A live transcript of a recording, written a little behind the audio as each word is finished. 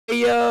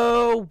Hey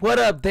yo, what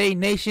up, Day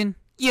Nation?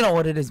 You know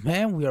what it is,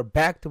 man. We are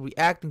back to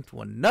reacting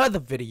to another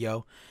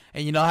video.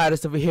 And you know how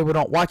this over here, we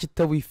don't watch it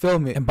till we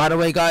film it. And by the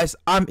way, guys,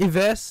 I'm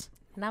Yves.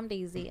 And I'm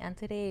Daisy, and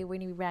today we're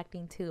going to be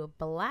reacting to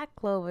Black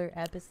Clover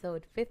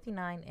episode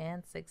 59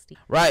 and 60.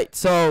 Right,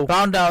 so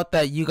found out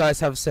that you guys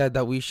have said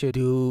that we should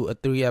do a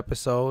 3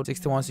 episode,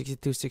 61,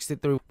 62,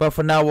 63. But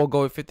for now, we'll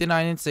go with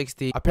 59 and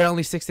 60.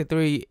 Apparently,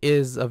 63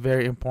 is a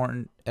very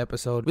important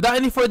episode. Without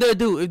any further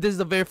ado, if this is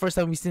the very first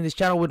time you've seen this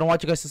channel, we don't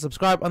want you guys to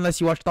subscribe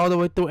unless you watched all the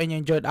way through and you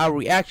enjoyed our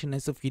reaction.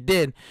 And so if you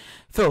did,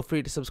 feel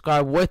free to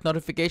subscribe with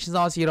notifications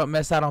on so you don't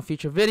miss out on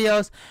future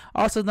videos.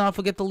 Also, don't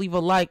forget to leave a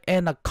like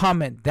and a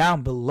comment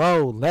down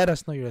below. Let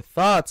us know your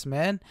thoughts,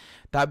 man.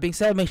 That being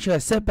said, make sure to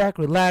sit back,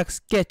 relax,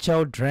 get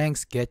your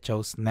drinks, get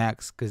your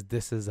snacks, because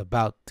this is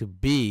about to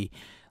be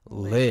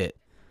lit.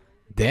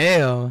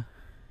 Damn.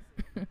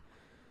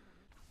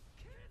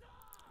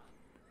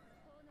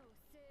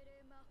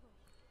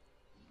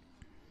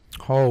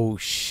 Oh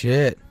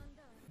shit.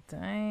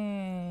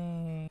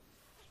 Dang.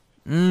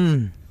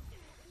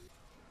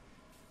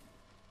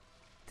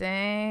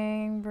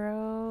 Dang,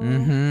 bro.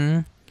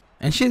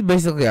 And she's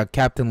basically a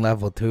captain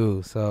level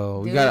too, so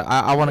we Dude, gotta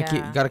I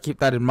wanna keep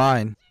that in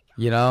mind,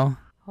 you know?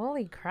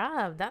 Holy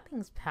crap, that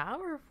thing's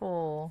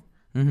powerful.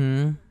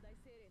 Oh,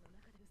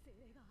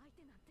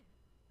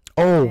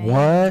 Dang.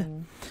 what?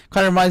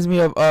 Kinda reminds me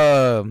of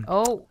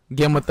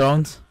Game of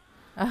Thrones.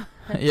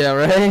 Yeah,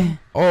 right?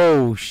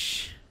 Oh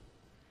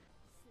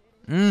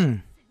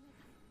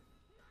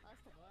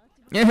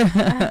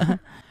yeah.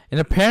 And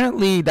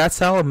apparently that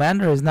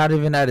salamander is not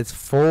even at its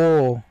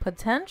full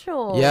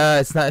potential. Yeah,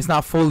 it's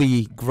not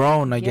fully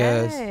grown, I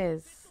guess.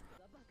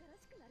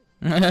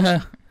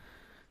 Yeah,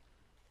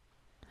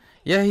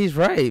 he's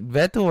right.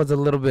 Veto was a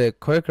little bit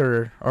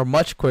quicker, or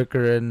much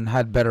quicker, and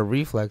had better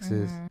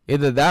reflexes.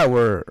 Either that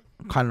or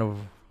kind of,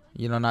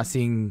 you know, not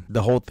seeing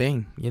the whole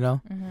thing, you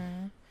know?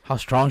 How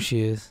strong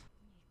she is.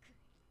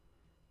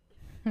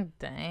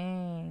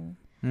 Dang.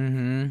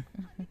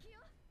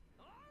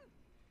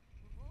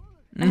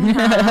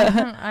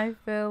 I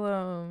feel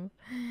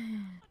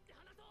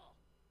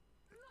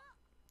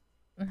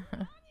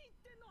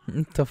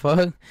What the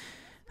fuck?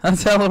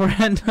 That's hella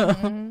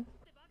random.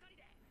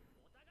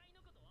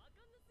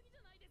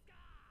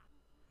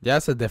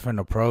 That's a different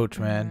approach,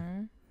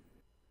 man.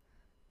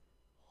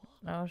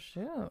 Oh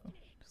shoot.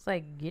 It's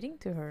like getting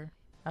to her.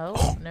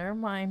 Oh, never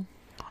mind.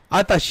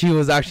 I thought she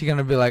was actually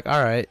gonna be like,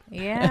 alright.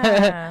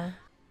 Yeah.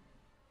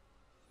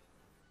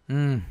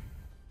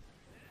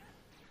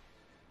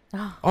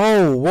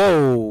 Oh,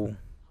 whoa.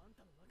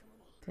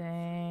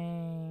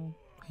 Dang.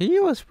 He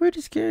was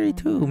pretty scary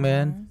too,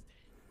 man.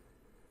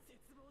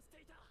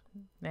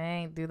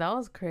 Dang, dude, that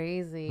was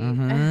crazy.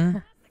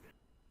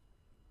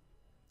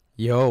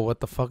 Yo, what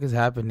the fuck is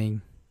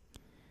happening?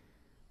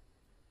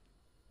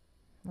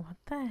 What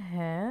the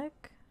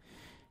heck?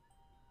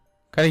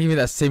 Kind of give me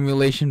that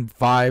simulation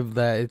vibe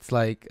that it's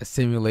like a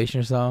simulation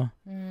or so.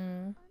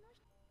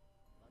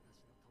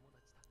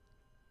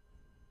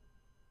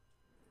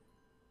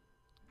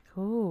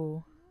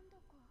 Ooh.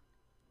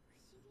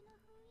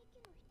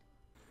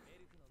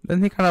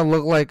 Doesn't he kind of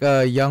look like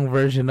a young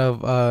version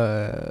of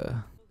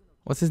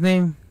what's his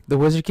name? The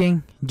Wizard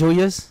King?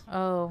 Julius?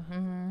 Oh,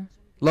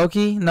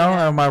 Loki? No,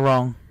 yeah. or am I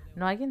wrong?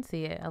 No, I can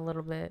see it a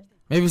little bit.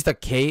 Maybe it's the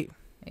cape.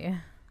 Yeah.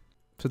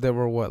 So they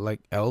were what, like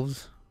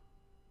elves?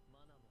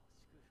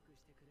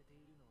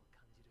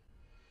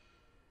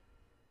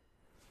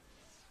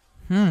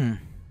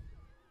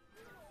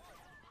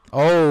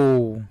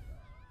 Oh.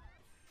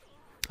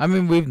 I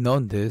mean, we've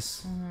known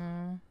this.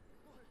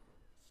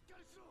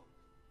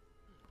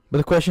 But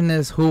the question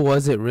is, who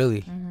was it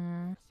really?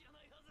 Damn,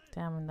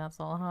 and that's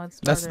all how it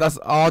started. That's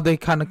all they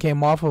kind of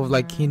came off of.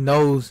 Like, he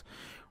knows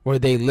where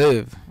they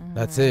live.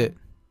 That's it.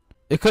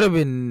 It could have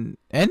been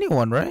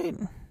anyone, right?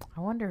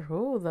 I wonder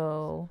who,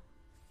 though.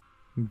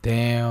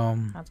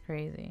 Damn. That's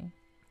crazy.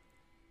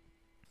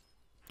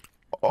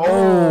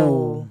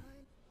 Oh.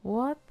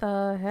 What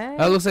the heck?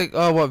 That looks like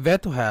what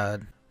Veto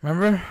had.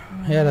 Remember?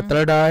 He had a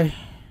third eye.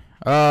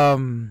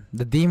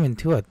 The demon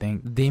too, I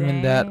think. The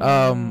demon that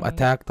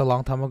attacked a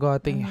long time ago, I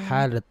think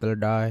had a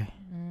third eye.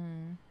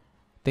 I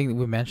think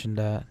we mentioned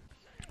that.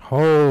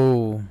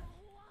 Oh.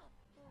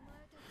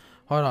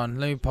 Hold on,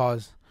 let me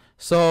pause.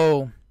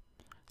 So,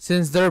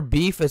 since their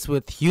beef is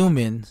with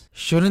humans,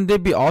 shouldn't they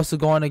be also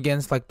going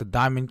against like the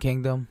Diamond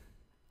Kingdom?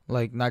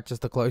 Like, not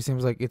just the Clover. It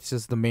seems like it's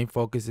just the main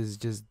focus is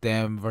just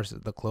them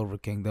versus the Clover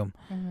Kingdom.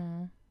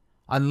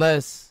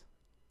 Unless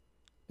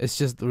it's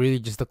just really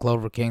just the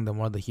Clover Kingdom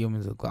or the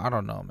humans. I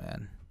don't know,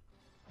 man.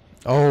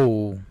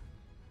 Oh.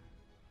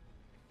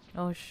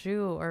 Oh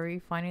shoot, are we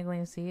finally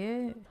going to see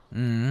it?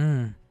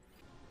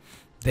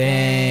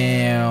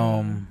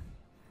 Damn.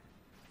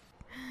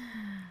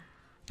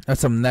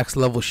 That's some next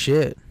level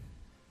shit.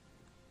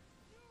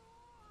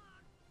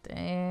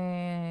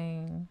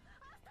 Dang.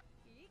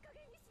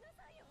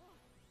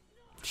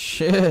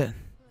 Shit.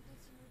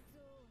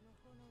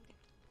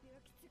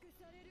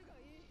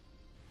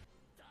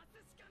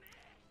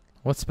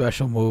 What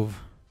special move?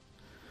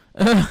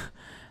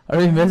 Are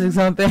we missing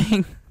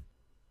something?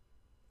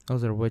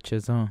 Those are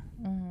witches, huh?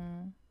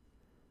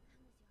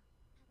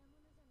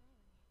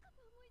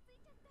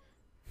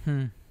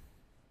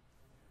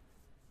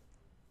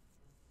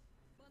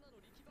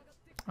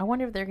 I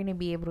wonder if they're gonna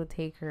be able to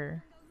take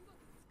her.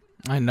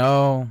 I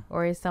know.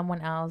 Or is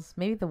someone else?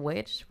 Maybe the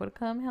witch would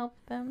come help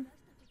them.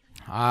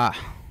 I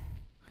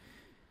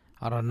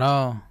don't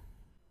know.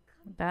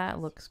 That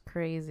looks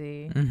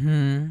crazy.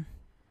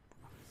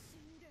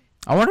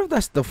 I wonder if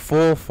that's the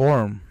full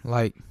form,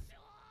 like,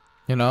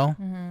 you know?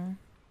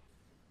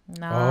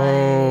 Nice.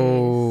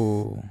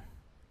 Oh.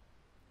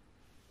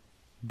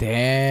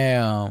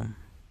 Damn.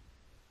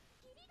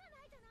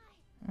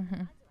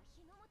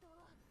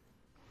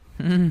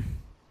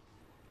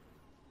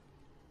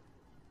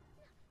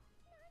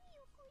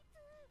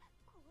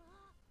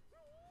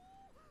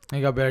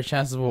 You got better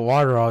chances with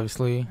water,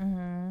 obviously.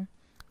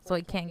 So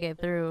it can't get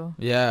through.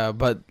 Yeah,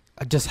 but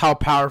just how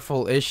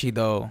powerful is she,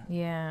 though?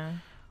 Yeah.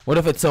 What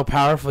if it's so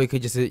powerful you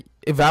could just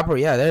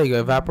evaporate? Yeah, there you go.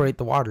 Evaporate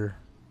the water.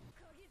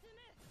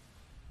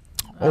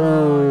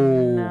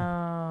 Oh.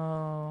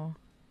 No.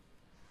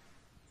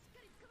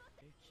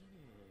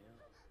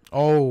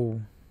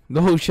 Oh.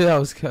 No shit, that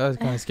was kind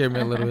of scared me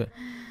a little bit.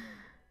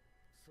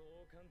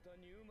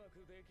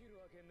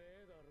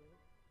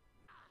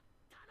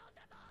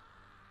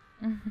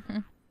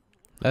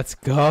 Let's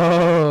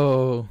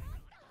go.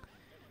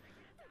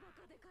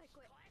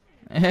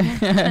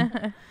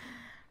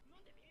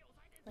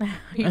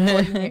 You're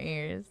holding your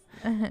ears.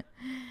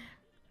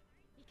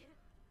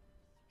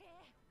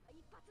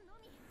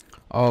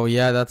 Oh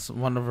yeah, that's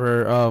one of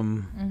her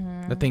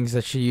the things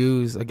that she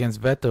used against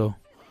Veto.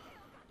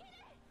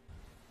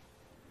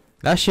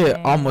 That shit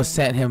almost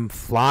sent him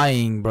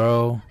flying,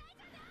 bro.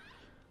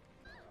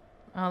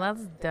 Oh,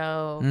 that's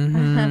dope.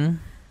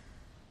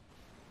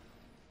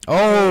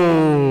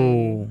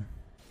 Oh.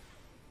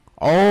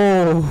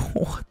 Oh,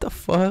 what the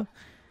fuck?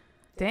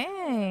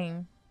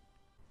 Dang.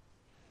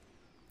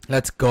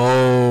 Let's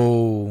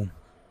go.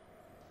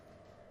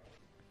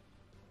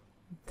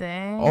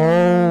 Dang.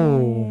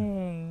 Oh.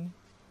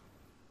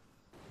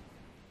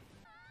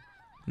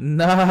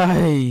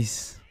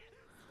 Nice.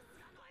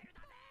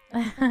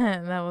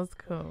 That was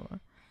cool.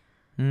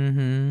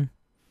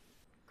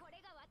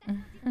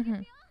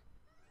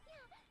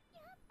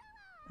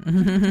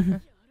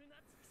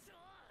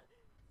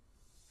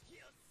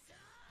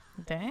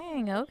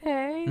 Dang,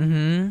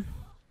 okay.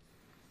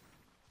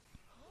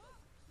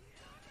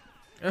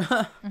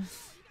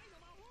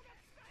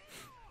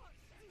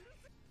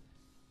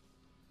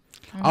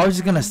 I was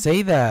just gonna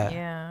say that.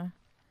 Yeah.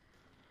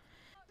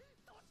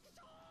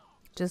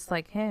 Just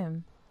like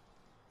him.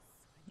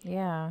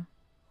 Yeah.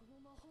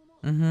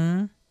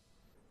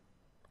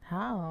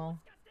 How?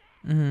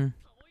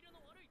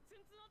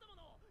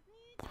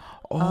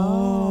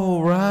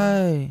 Oh,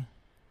 right.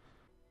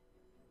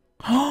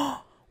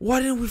 Why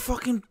didn't we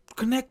fucking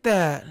connect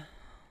that?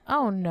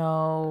 Oh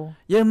no.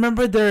 Yeah,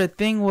 remember their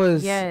thing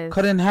was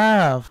cut in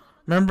half.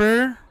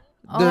 Remember?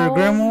 Their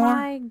grimoire? Oh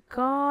my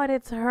god,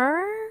 it's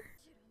her?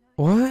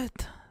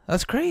 What?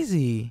 That's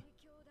crazy.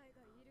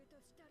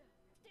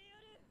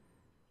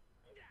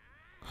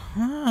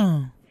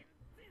 Huh.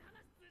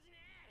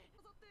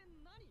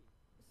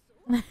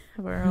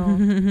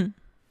 Bro.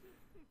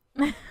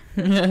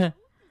 Yeah.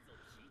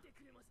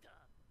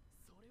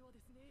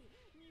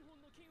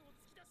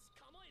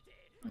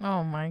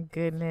 Oh my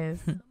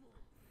goodness.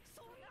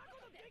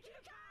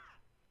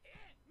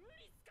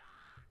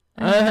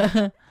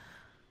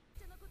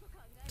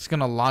 Just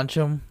gonna launch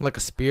him like a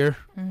spear.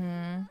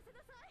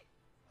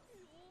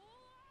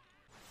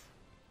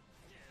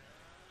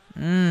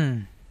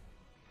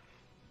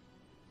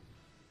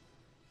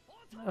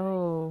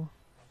 Oh.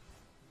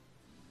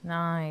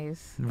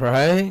 Nice.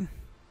 Right?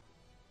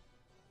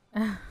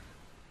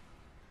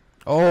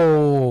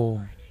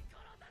 Oh.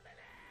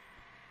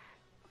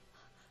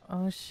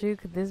 Oh shoot,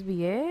 could this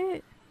be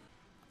it?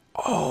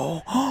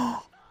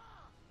 Oh.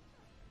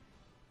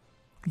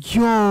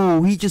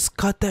 Yo, he just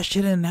cut that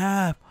shit in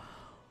half.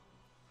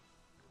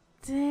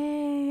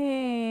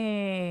 Dang.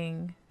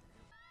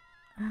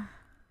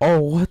 Oh,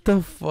 what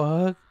the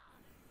fuck?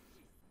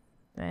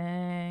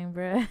 Dang,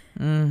 bruh.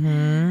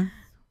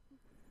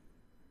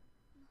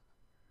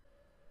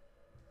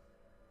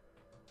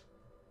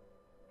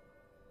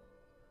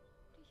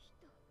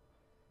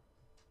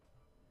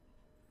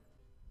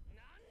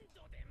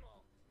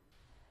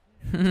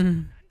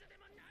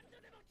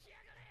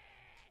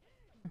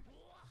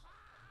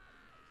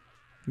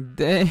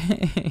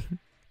 Dang.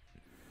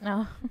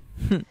 No.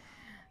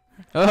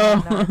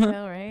 Oh.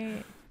 Naruto,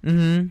 right?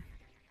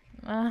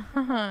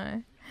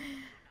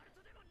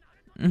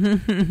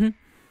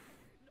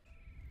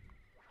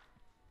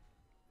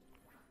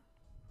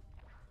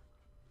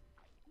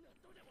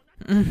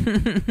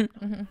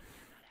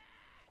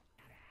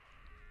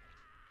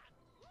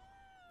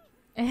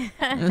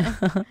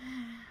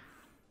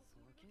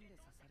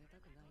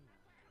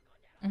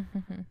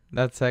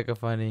 That's hecka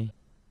funny.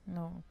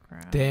 No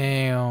crap.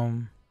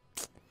 Damn.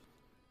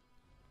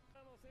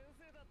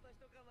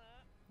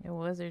 It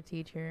was her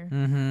teacher.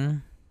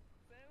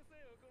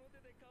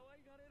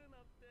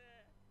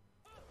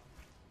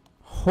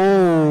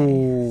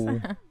 Oh.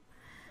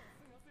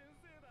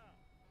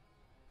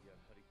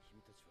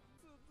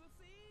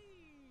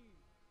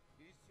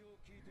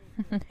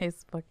 Nice.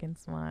 His fucking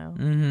smile.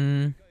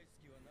 Mm-hmm.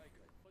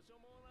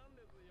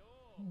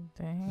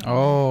 Dang.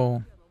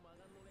 Oh.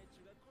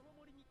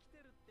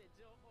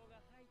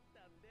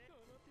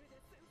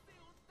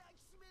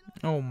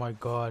 Oh my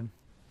god.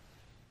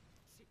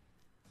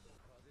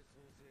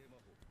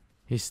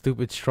 He's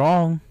stupid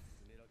strong.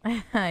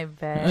 I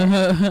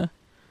bet.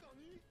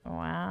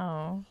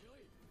 Wow.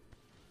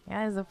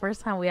 Yeah, it's the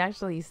first time we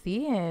actually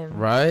see him.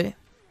 Right?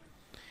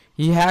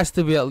 He has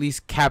to be at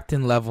least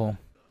captain level.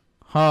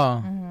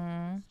 Huh.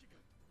 Mm-hmm.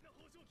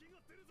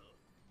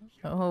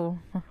 Oh.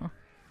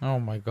 Oh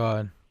my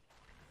god.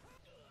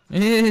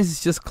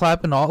 He's just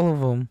clapping all of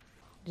them.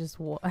 Just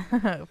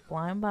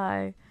flying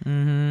by.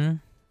 Mm-hmm.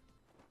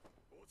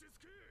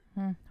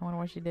 I wonder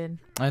what she did.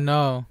 I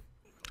know.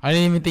 I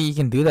didn't even think you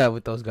can do that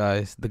with those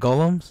guys. The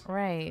golems?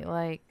 Right,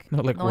 like,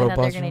 No, like knowing that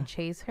they're robots. gonna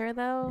chase her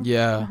though.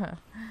 Yeah.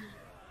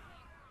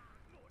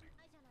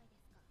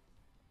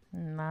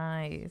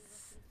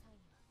 Nice.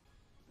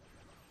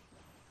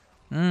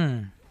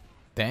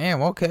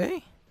 Damn,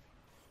 okay.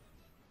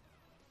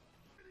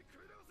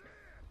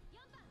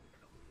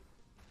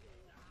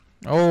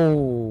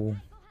 Oh.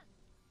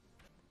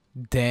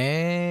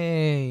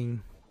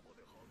 Dang.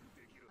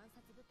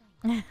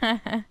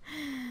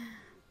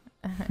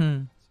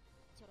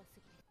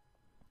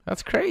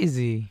 That's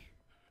crazy.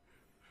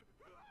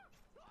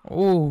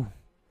 Oh.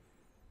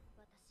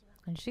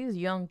 And she's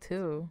young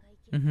too.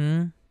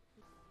 Mm-hmm.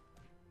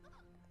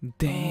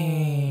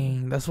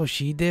 Dang. That's what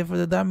she did for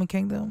the Diamond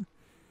Kingdom?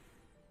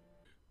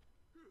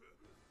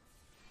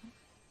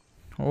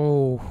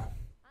 Oh.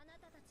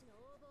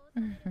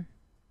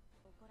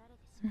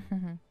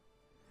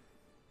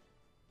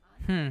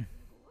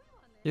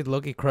 He's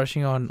Loki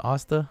crushing on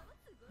Asta.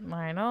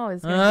 I know,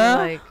 it's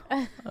gonna be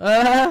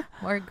like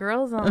more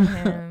girls on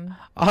him.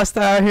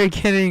 Asta out here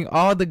getting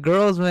all the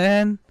girls,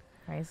 man.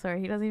 Right, sorry,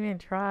 he doesn't even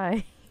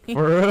try.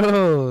 For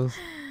reals.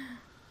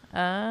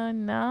 Oh,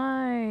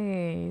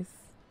 nice.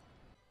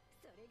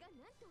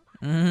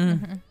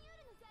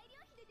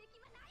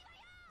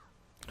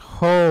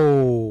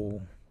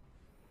 Oh.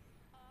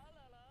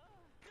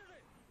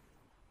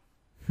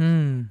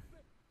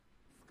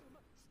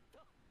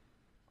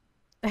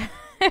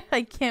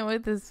 I can't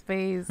with his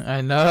face.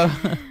 I know.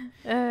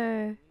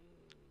 Uh,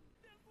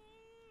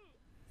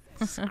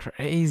 It's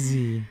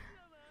crazy.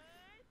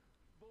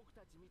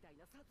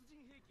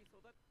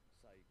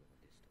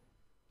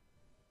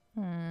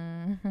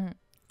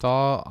 It's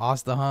all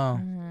Asta, huh?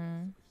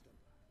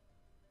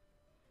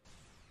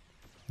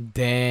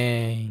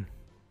 Dang.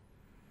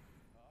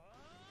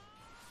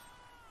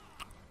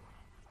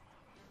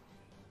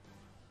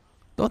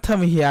 Don't tell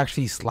me he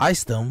actually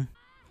sliced them.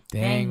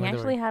 Dang. Dang, he when they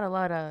actually were- had a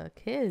lot of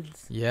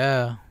kids.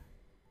 Yeah.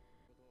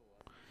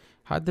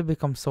 How'd they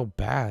become so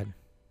bad?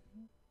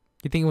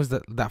 You think it was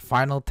that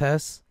final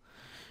test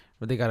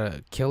where they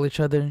gotta kill each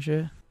other and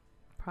shit?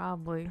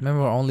 Probably.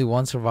 Remember, only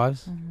one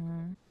survives?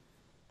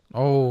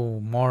 Oh,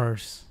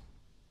 Mars.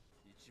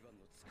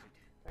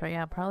 But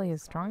yeah, probably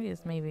his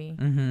strongest, maybe.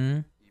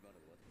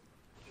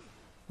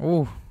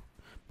 Oh,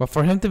 but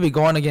for him to be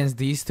going against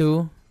these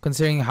two,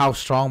 considering how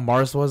strong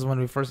Mars was when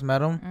we first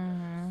met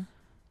him,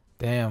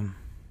 damn.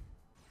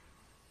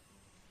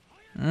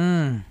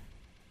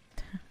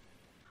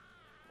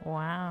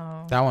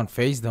 Wow. That one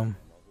phased him.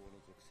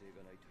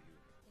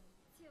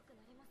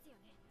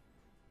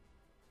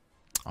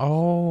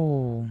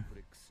 Oh.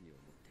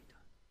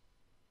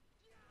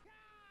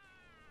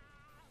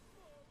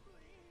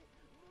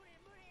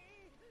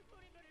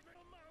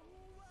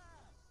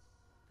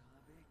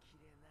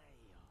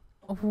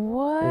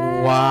 What?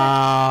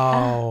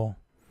 Wow.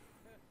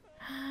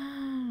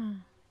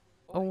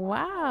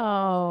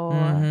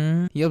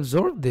 Wow. He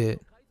absorbed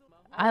it.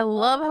 I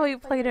love how he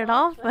played it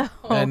off though.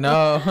 I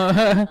know.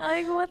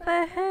 Like, what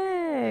the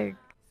heck?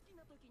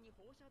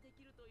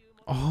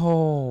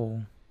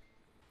 Oh.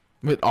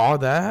 With all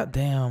that?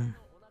 Damn.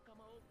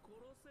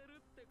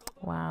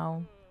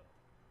 Wow.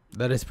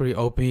 That is pretty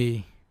OP.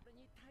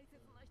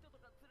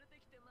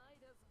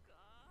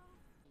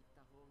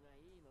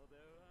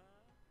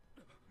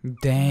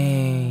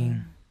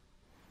 Dang.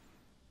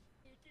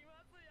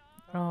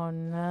 Oh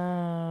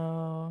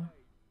no.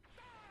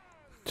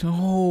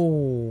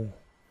 Oh.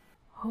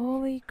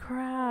 Holy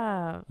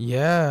crap.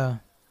 Yeah.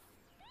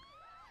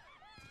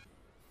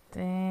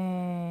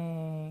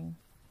 Dang.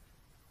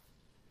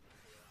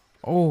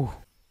 Oh.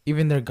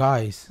 Even their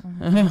guys.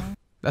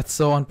 That's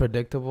so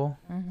unpredictable.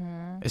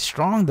 It's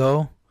strong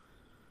though.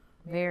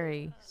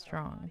 Very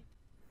strong.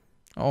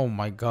 Oh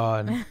my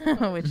god.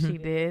 What she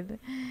did.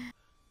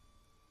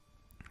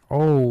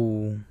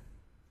 Oh.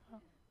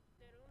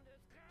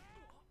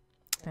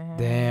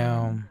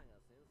 Damn.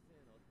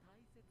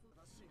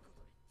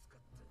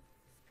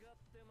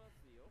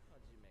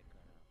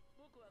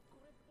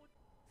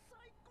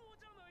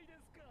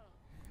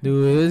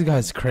 Dude, this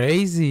guy's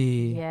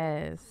crazy.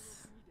 Yes.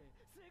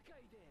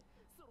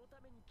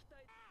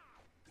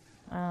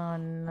 Oh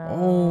no.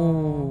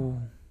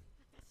 Oh.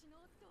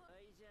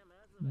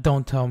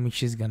 Don't tell me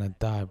she's gonna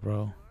die,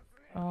 bro.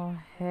 Oh,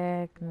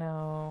 heck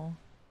no.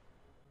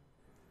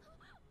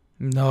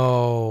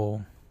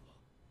 No.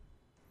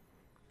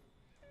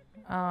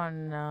 Oh,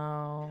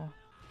 no.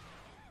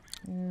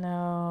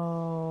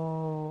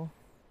 No.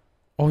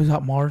 Oh, is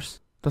that Mars?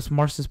 That's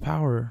Mars's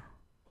power.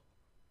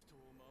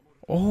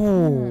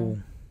 Oh.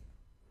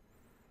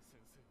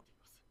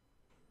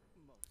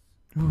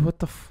 What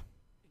the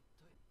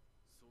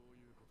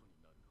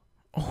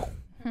Oh.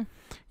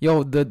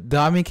 Yo, the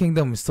Diamond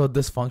Kingdom is so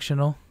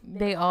dysfunctional.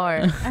 They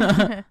are.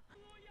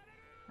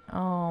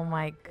 Oh,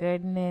 my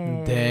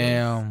goodness.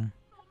 Damn.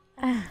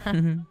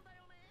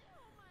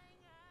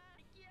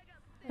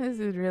 This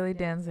is really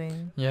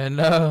dancing. Yeah,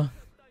 no.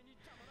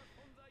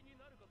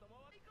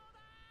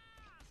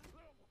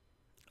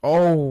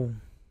 Oh.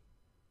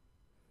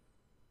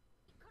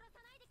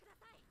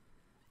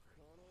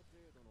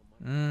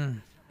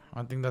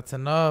 I think that's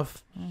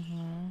enough.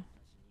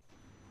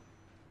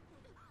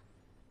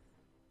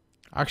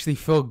 I actually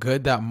feel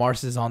good that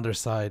Mars is on their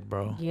side,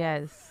 bro.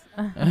 Yes.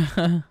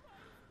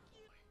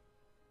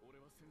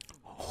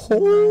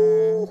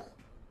 Oh.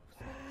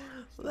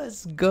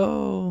 Let's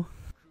go.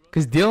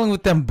 Because dealing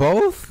with them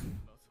both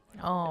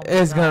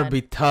is going to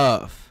be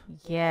tough.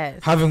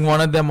 Yes. Having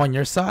one of them on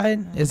your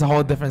side is a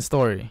whole different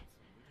story.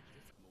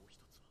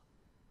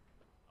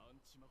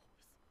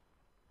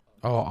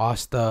 Oh,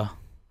 Asta.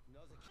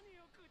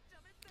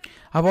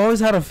 I've always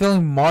had a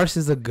feeling Mars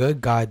is a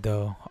good guy,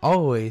 though.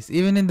 Always.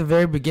 Even in the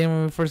very beginning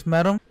when we first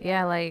met him.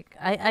 Yeah, like,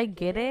 I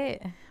get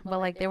it. But,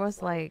 like, there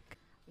was, like,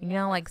 you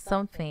know, like,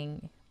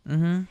 something.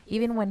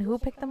 Even when who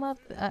picked them up?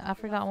 I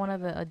forgot one of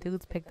the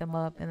dudes picked them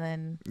up. And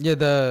then... Yeah,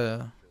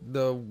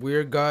 the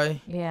weird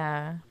guy.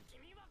 Yeah.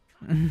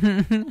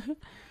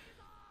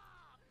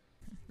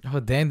 Oh,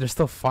 dang. They're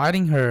still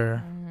fighting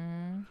her.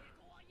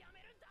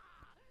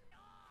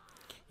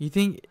 You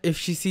think if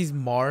she sees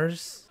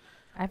Mars...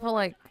 I feel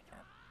like...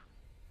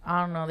 I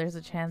don't know. There's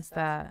a chance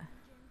that,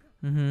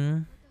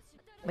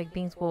 like,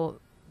 things will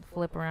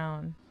flip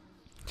around.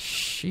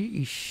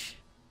 Sheesh.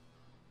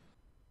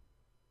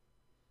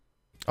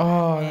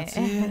 Oh, that's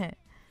it.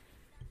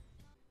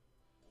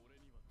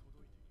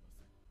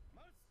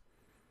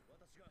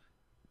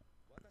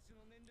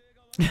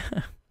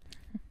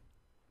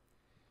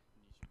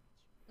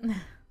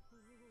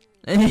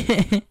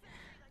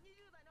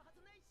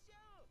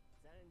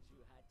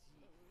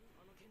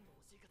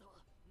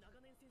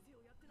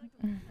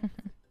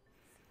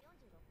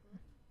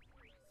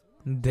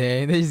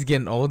 Dang, they're just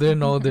getting older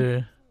and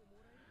older.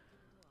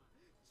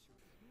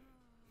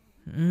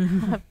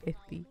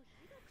 50.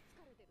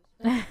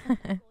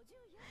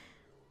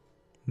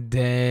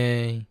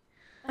 Dang.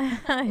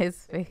 His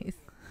face.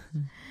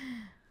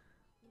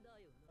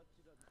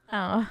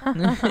 Oh.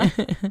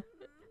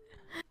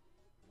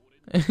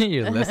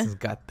 Your lessons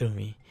got through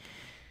me.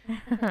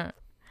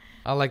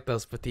 I like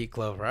those petite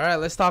Clover. All right,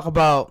 let's talk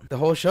about the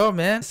whole show,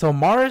 man. So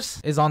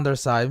Mars is on their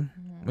side,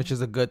 which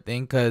is a good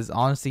thing because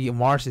honestly,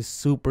 Mars is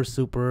super,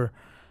 super,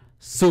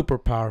 super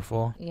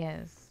powerful.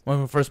 Yes.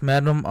 When we first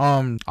met him,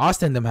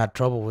 Austin and them had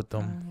trouble with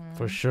them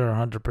for sure,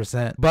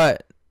 100%.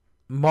 But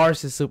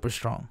Mars is super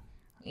strong.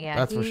 Yeah,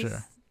 that's for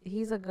sure.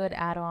 He's a good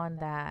add-on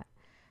that,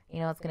 you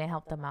know, it's gonna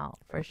help them out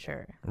for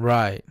sure.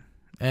 Right,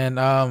 and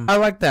I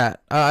like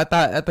that. I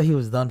thought he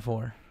was done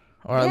for,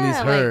 or at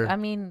least her. Like, I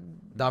mean,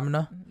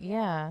 Domina.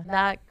 Yeah,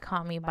 that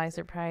caught me by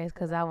surprise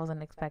because I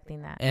wasn't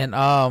expecting that. And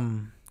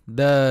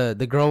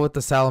the girl with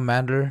the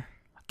salamander.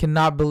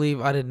 Cannot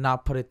believe I did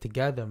not put it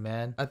together,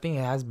 man. I think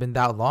it has been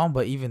that long,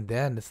 but even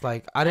then, it's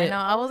like I didn't. I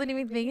know, I wasn't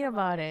even thinking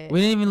about it.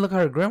 We didn't even look at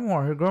her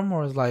grimoire. Her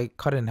grimoire is like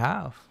cut in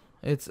half.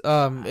 It's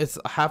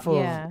half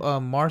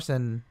of Mars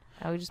and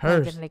we just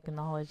hers. didn't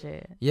acknowledge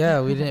it.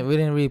 Yeah, we didn't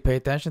really pay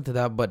attention to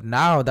that, but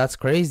now that's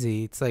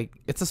crazy. It's like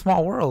it's a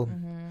small world.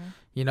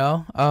 You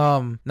know?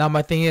 Now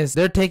my thing is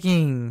they're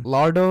taking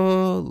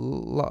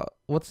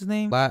what's his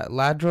name?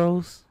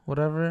 Ladros,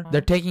 whatever.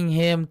 They're taking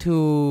him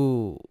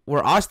to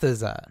where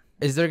Asta's at.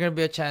 Is there gonna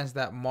be a chance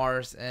that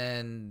Mars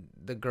and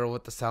the girl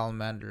with the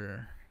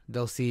salamander,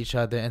 they'll see each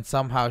other and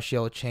somehow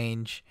she'll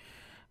change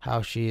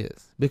how she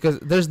is? Because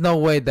there's no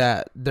way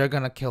that they're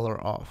gonna kill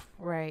her off.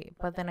 Right,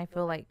 but then I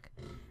feel like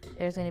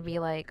there's gonna be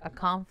like a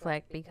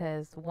conflict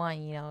because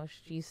one, you know,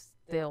 she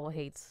still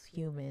hates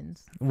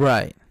humans.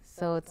 Right.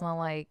 So it's not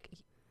like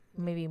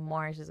maybe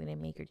Mars is gonna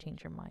make her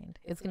change her mind.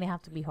 It's gonna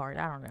have to be hard.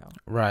 I don't know.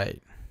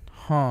 Right.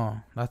 Huh.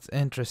 That's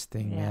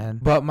interesting, man.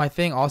 But my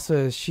thing also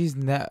is she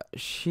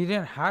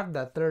didn't have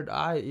that third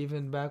eye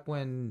even back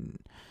when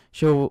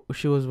she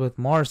was with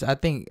Mars. I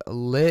think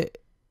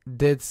Lit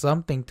did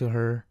something to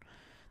her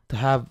to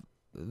have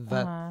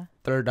that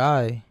third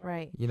eye.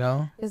 Right. You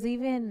know? Because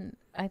even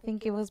I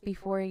think it was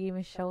before it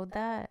even showed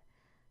that.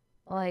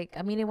 Like,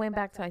 I mean, it went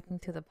back to, I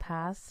think, to the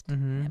past.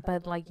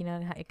 But, like, you know,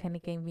 it kind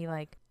of gave me,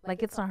 like,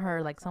 it's not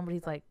her. Like,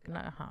 somebody's, like, it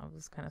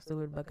was kind of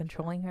stupid, but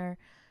controlling her.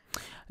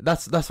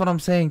 That's what I'm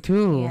saying,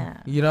 too.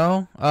 Yeah. You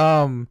know?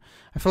 I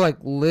feel like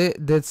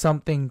Lit did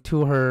something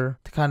to her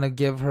to kind of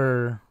give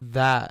her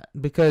that.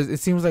 Because it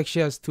seems like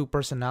she has two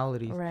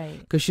personalities. Right.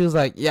 Because she was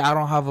like, yeah, I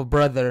don't have a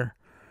brother.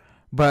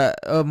 But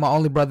my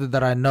only brother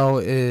that I know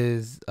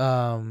is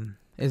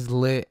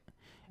lit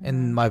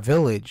in my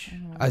village,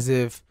 as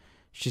if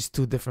she's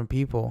two different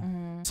people.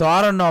 So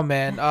I don't know,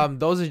 man.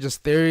 Those are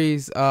just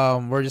theories.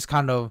 We're just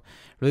kind of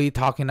really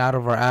talking out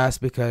of our ass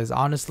because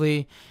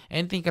honestly,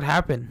 anything could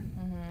happen.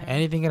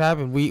 Anything could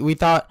happen. We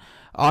thought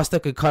Asta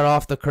could cut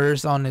off the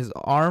curse on his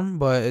arm,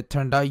 but it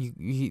turned out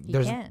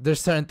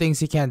there's certain things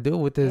he can't do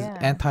with his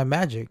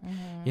anti-magic.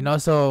 You know,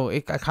 so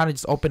it kind of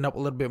just opened up a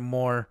little bit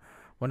more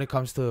when it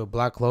comes to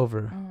Black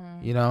Clover,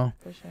 you know.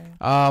 For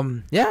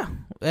sure. Yeah.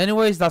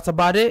 Anyways, that's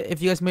about it.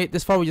 If you guys made it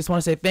this far, we just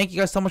want to say thank you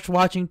guys so much for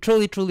watching.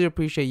 Truly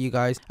appreciate you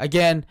guys.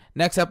 Again,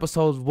 next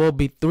episode will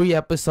be 3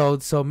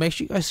 episodes, so make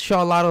sure you guys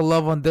show a lot of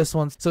love on this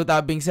one. So with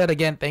that being said,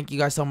 again, thank you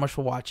guys so much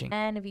for watching.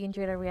 And if you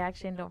enjoyed our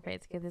reaction, don't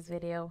forget to give this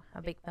video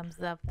a big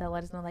thumbs up to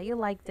let us know that you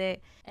liked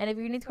it. And if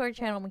you're new to our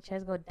channel, make sure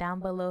to go down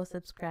below,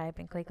 subscribe,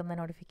 and click on the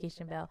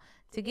notification bell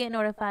to get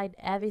notified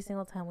every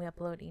single time we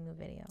upload a new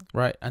video.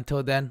 Right.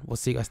 Until then, we'll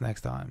see you guys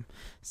next time.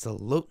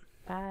 Salute.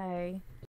 Bye.